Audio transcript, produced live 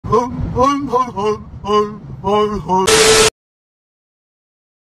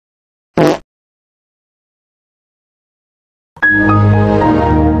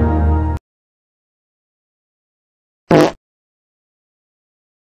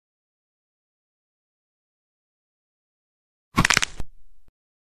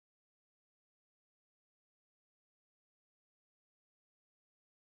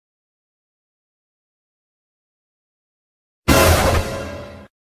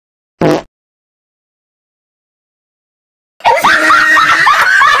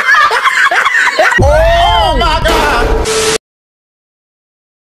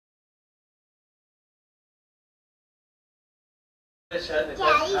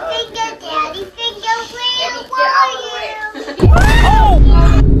Daddy finger, where are you?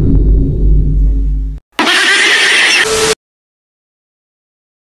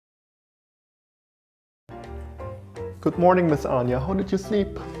 Good morning, Miss Anya. How did you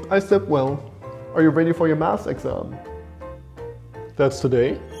sleep? I slept well. Are you ready for your maths exam? That's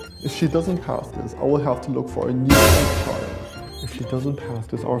today? If she doesn't pass this, I will have to look for a new child. If she doesn't pass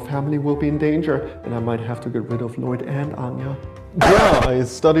this, our family will be in danger and I might have to get rid of Lloyd and Anya. Yeah, I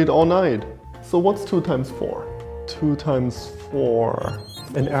studied all night. So what's 2 times 4? 2 times 4.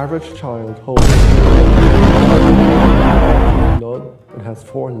 An average child holds blood and has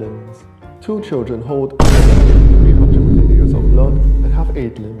 4 limbs. 2 children hold 300 milliliters of blood and have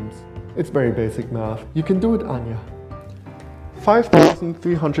 8 limbs. It's very basic math. You can do it, Anya.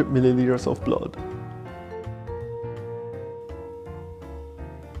 5,300 milliliters of blood.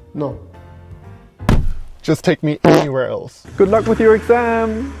 No. Just take me anywhere else. Good luck with your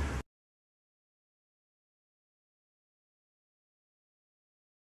exam!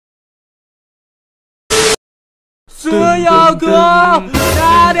 수영哥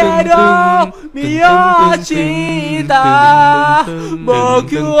나래로 미워지다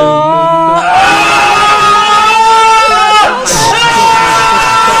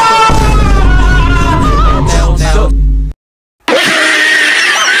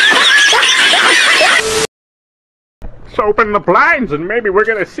Let's open the blinds and maybe we're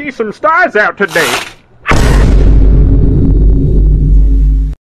gonna see some stars out today.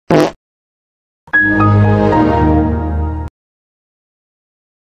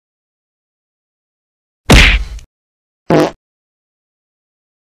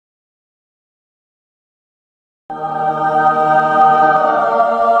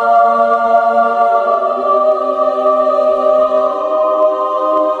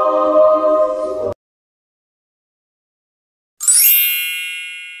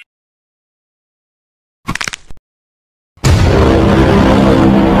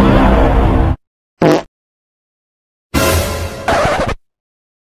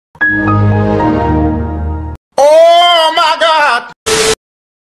 Oh my God!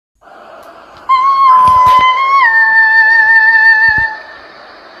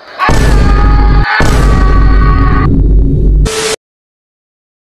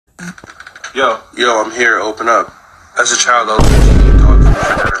 Yo, I'm here. Open up. As a child, I was watching you talk to me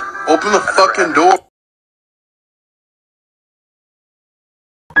for dinner. Open the fucking door.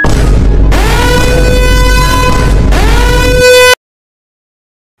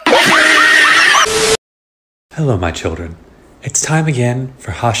 Hello, my children. It's time again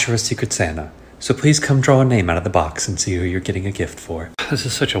for Hashira's Secret Santa, so please come draw a name out of the box and see who you're getting a gift for. This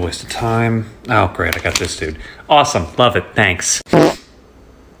is such a waste of time. Oh, great, I got this dude. Awesome, love it, thanks.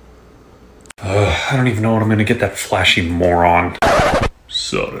 I don't even know what I'm gonna get that flashy moron.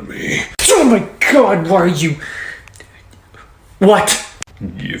 Sodomy. Oh my God, why are you... What?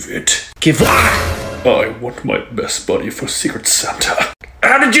 Give it. Give what? I want my best buddy for Secret Santa.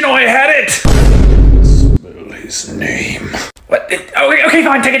 How did you know I had it? Smell his name. What? Okay,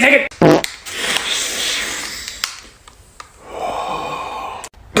 fine, take it.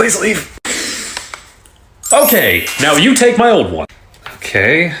 Please leave. Okay, now you take my old one.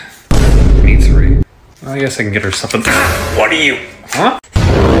 Okay. Me 3. I guess I can get her something. What are you? Huh?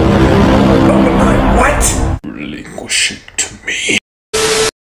 What? Relinquish it to me.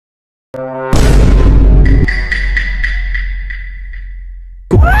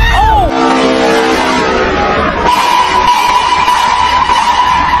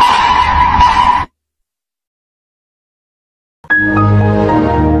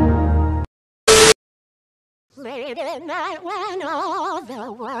 Late at night when all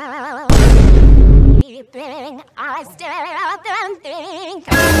the world sleeping, I stare up and think,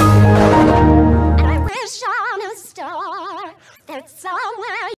 and I wish on a star that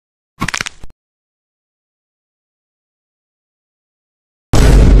somewhere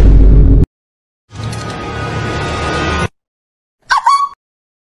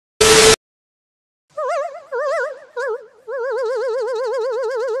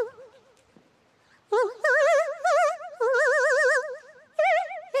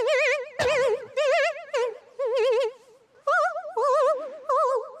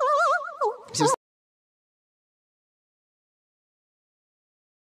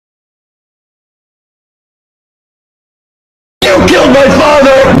my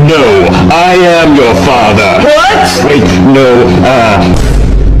father! No, I am your father. What? Wait, no,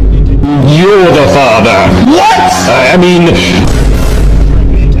 you're the father. What? I mean,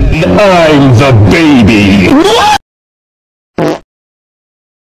 I'm the baby. What?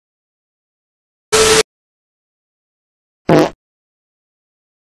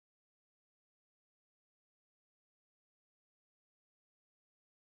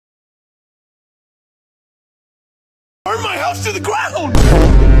 Burn my house to the ground!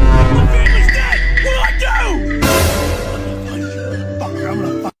 My family's dead! What do I do? I'm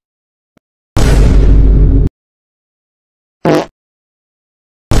gonna fuck.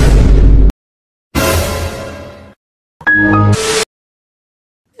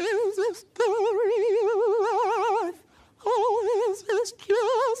 Is this the real life? Or is this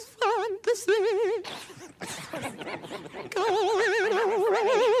just fantasy? Going a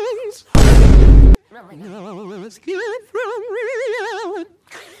race. No escape from reality.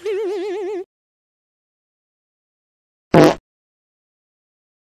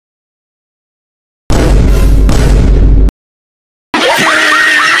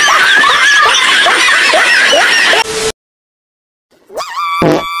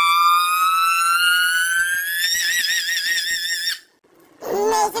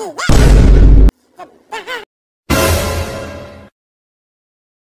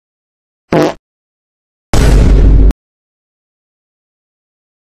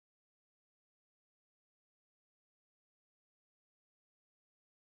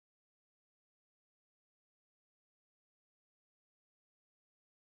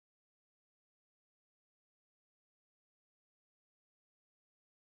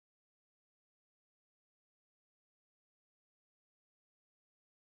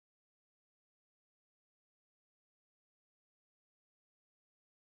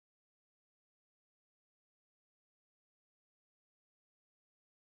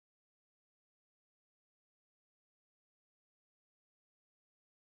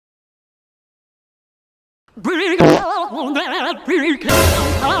 Bring on that big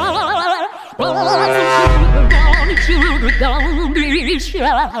don't be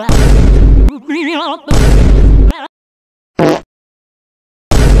shy. Bring on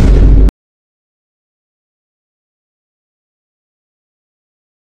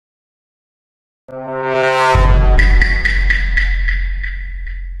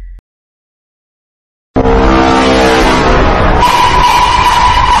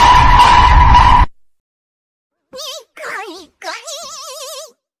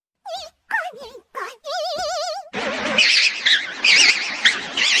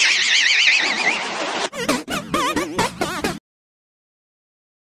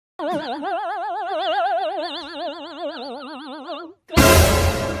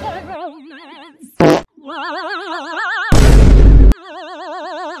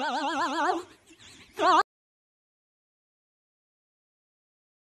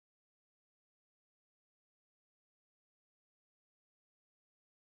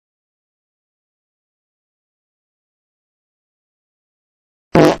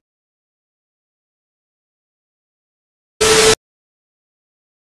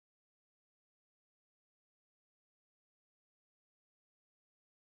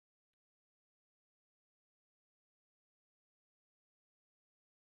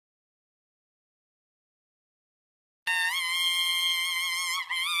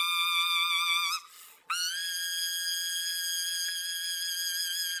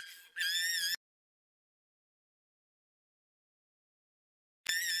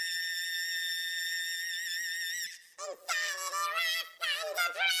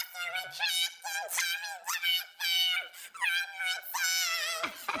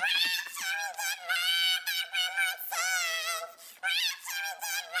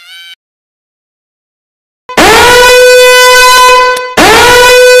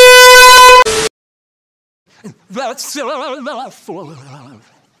that's enough for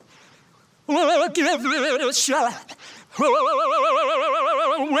love. We'll give it a shot.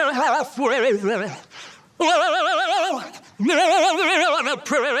 We're halfway there. Thank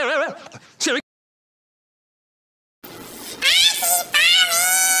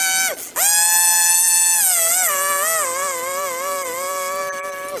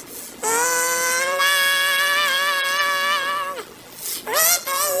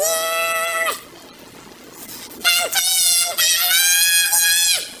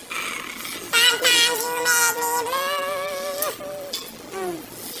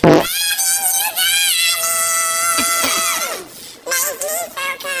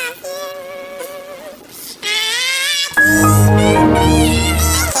you for coffee.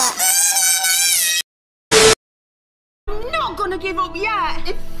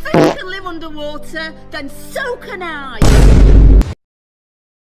 fish can live underwater, then so can I.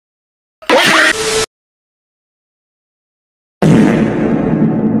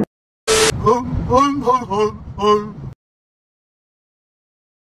 Hum, hum, hum, hum, hum.